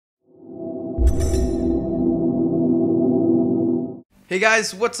Hey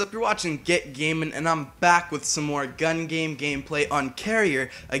guys, what's up? You're watching Get Gamin', and I'm back with some more gun game gameplay on Carrier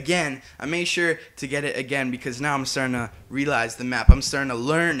again. I made sure to get it again because now I'm starting to realize the map. I'm starting to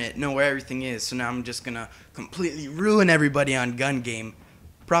learn it, know where everything is. So now I'm just gonna completely ruin everybody on gun game.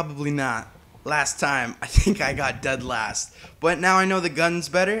 Probably not. Last time, I think I got dead last. But now I know the guns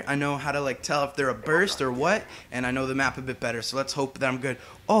better. I know how to tell if they're a burst or what, and I know the map a bit better. So let's hope that I'm good.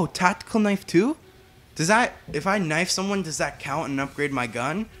 Oh, tactical knife too? Does that, if I knife someone, does that count and upgrade my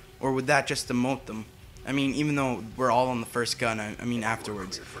gun? Or would that just demote them? I mean, even though we're all on the first gun, I mean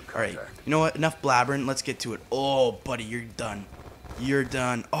afterwards. Alright, you know what? Enough blabbering. Let's get to it. Oh, buddy, you're done. You're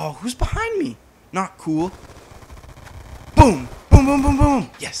done. Oh, who's behind me? Not cool. Boom! Boom, boom, boom, boom!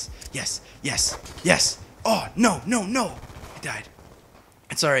 Yes, yes, yes, yes. Oh, no, no, no! I died.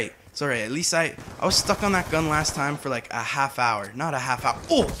 It's alright. It's alright. At least I was stuck on that gun last time for like a half hour. Not a half hour.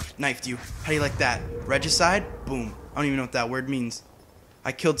 Oh! Knifed you. How do you like that? Regicide? Boom. I don't even know what that word means.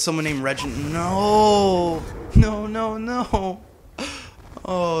 I killed someone named No! No, no, no.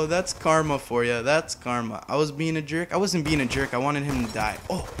 Oh, that's karma for you. That's karma. I was being a jerk. I wasn't being a jerk. I wanted him to die.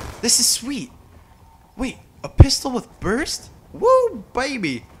 Oh, this is sweet. Wait, a pistol with burst? Woo,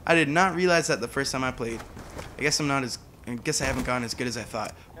 baby. I did not realize that the first time I played. I guess I guess I haven't gotten as good as I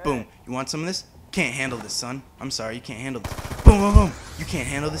thought. Boom. You want some of this? Can't handle this, son. I'm sorry, you can't handle this. Boom, boom, boom. You can't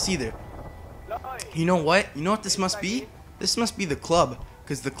handle this either. You know what? You know what this must be? This must be the club.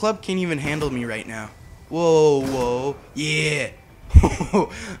 Because the club can't even handle me right now. Whoa, whoa. Yeah.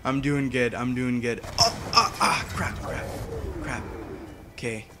 I'm doing good. I'm doing good. Crap, crap, crap.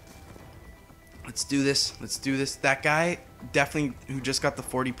 Okay. Let's do this. Let's do this. That guy, definitely, who just got the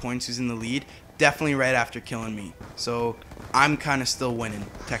 40 points, who's in the lead, definitely right after killing me. So I'm kind of still winning,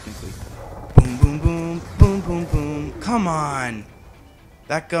 technically. Boom, boom, boom, boom, boom, boom. Come on.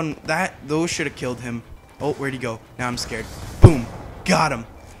 That gun, those should have killed him. Oh, where'd he go? Now I'm scared. Boom. Got him.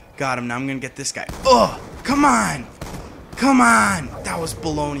 Got him. Now I'm going to get this guy. Oh, come on. Come on. That was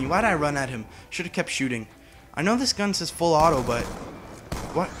baloney. Why'd I run at him? Should have kept shooting. I know this gun says full auto, but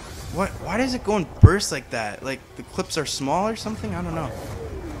what? Why does it go and burst like that? Like the clips are small or something? I don't know.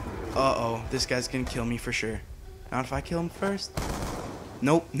 Uh-oh, this guy's gonna kill me for sure. Not if I kill him first.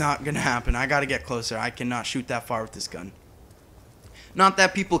 Nope, not gonna happen. I gotta get closer. I cannot shoot that far with this gun. Not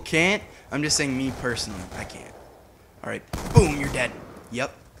that people can't. I'm just saying me personally. I can't. Alright, boom, you're dead.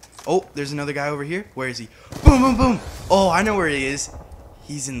 Yep. Oh, there's another guy over here. Where is he? Boom, boom, boom. Oh, I know where he is.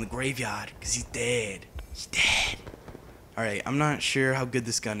 He's in the graveyard because he's dead. He's dead. Alright, I'm not sure how good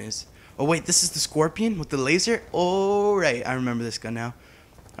this gun is. Oh wait, this is the Scorpion with the laser? Oh, right, I remember this gun now.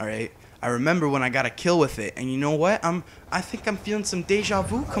 Alright, I remember when I got a kill with it. And you know what? I think I'm feeling some deja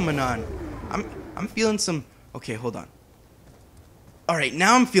vu coming on. I'm feeling some... Okay, hold on. Alright,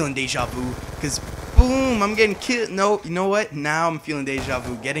 now I'm feeling deja vu. Because, boom, I'm getting killed. No, you know what? Now I'm feeling deja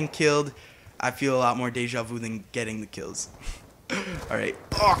vu. Getting killed, I feel a lot more deja vu than getting the kills. Alright.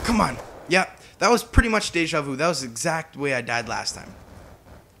 Oh, come on. Yep. That was pretty much deja vu. That was the exact way I died last time.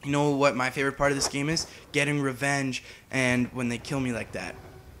 You know what my favorite part of this game is? Getting revenge, and when they kill me like that.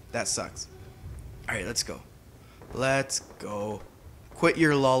 That sucks. Alright, let's go. Let's go. Quit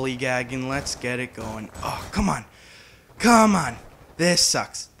your lollygagging. Let's get it going. Oh, come on. Come on. This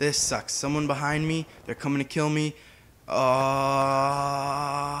sucks. This sucks. Someone behind me. They're coming to kill me.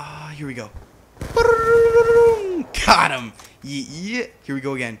 Here we go. Got him. Yeah. Here we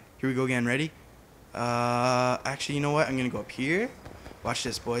go again. Here we go again. Ready? Actually, you know what? I'm gonna go up here. Watch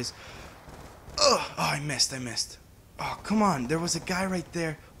this, boys. Oh, I missed. Oh, come on. There was a guy right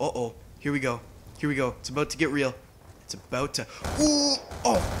there. Uh-oh. Here we go. Here we go. It's about to get real. It's about to... Ooh!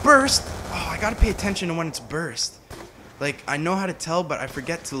 Oh, burst! Oh, I gotta pay attention to when it's burst. Like, I know how to tell, but I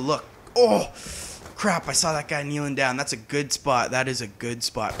forget to look. Oh! Crap, I saw that guy kneeling down. That's a good spot. That is a good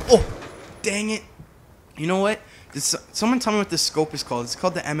spot. Oh! Dang it. You know what? Someone tell me what this scope is called. It's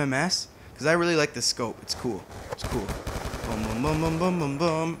called the MMS. Because I really like this scope. It's cool. It's cool. Boom, boom, boom, boom, boom, boom,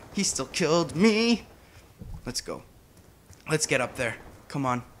 boom. He still killed me. Let's go. Let's get up there. Come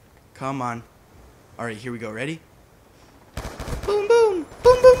on. Come on. Alright, here we go. Ready? Boom, boom.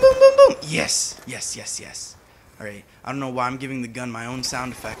 Boom, boom, boom, boom, boom. Yes. Yes, yes, yes. Alright. I don't know why I'm giving the gun my own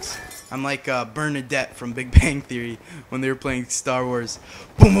sound effects. I'm like Bernadette from Big Bang Theory when they were playing Star Wars.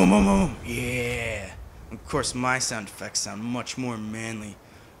 Boom, boom, boom, boom. Yeah. Of course, my sound effects sound much more manly.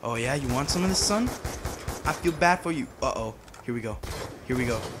 Oh, yeah? You want some of this, son? I feel bad for you. Uh-oh. Here we go. Here we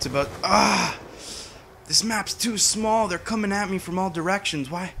go. It's about... This map's too small. They're coming at me from all directions.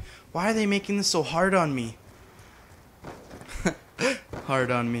 Why are they making this so hard on me?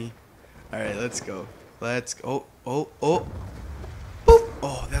 Hard on me. Alright, let's go. Let's go. Oh. Boop.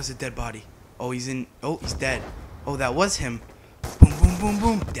 Oh, that was a dead body. Oh, he's dead. Oh, that was him. Boom, boom, boom,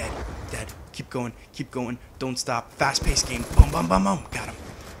 boom. Dead, dead. Keep going, keep going. Don't stop. Fast-paced game. Boom, boom, boom, boom. Got him.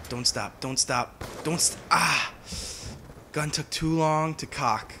 Don't stop, don't stop, ah! Gun took too long to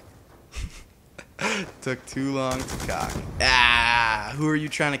cock. Took too long to cock. Ah! Who are you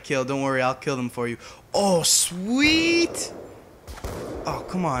trying to kill? Don't worry, I'll kill them for you. Oh, sweet! Oh,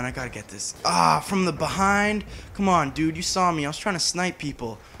 come on, I gotta get this. Ah, from the behind? Come on, dude, you saw me. I was trying to snipe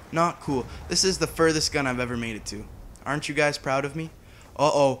people. Not cool. This is the furthest gun I've ever made it to. Aren't you guys proud of me?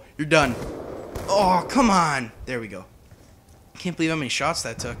 Uh-oh, you're done. Oh, come on! There we go. Can't believe how many shots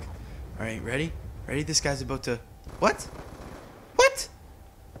that took. Alright, ready? Ready? This guy's about to... What? What?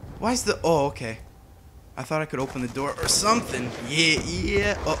 Why is the... Oh, okay. I thought I could open the door or something.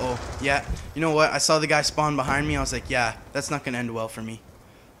 Yeah. Uh-oh. Yeah. You know what? I saw the guy spawn behind me. I was like, yeah, that's not going to end well for me.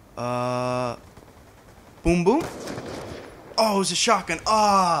 Boom, boom. Oh, it was a shotgun.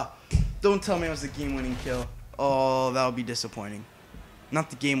 Ah! Don't tell me it was the game-winning kill. Oh, that'll be disappointing.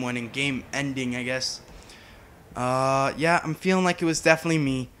 Not the game-winning, game-ending, I guess. Yeah, I'm feeling like it was definitely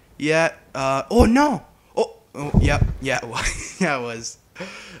me. Yeah, oh no! Oh, yep, yeah, it was. Yeah, it was.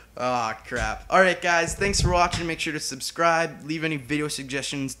 Oh, crap. Alright, guys, thanks for watching. Make sure to subscribe. Leave any video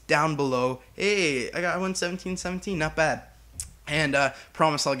suggestions down below. Hey, I got 117.17, not bad. And,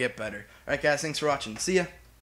 promise I'll get better. Alright, guys, thanks for watching. See ya.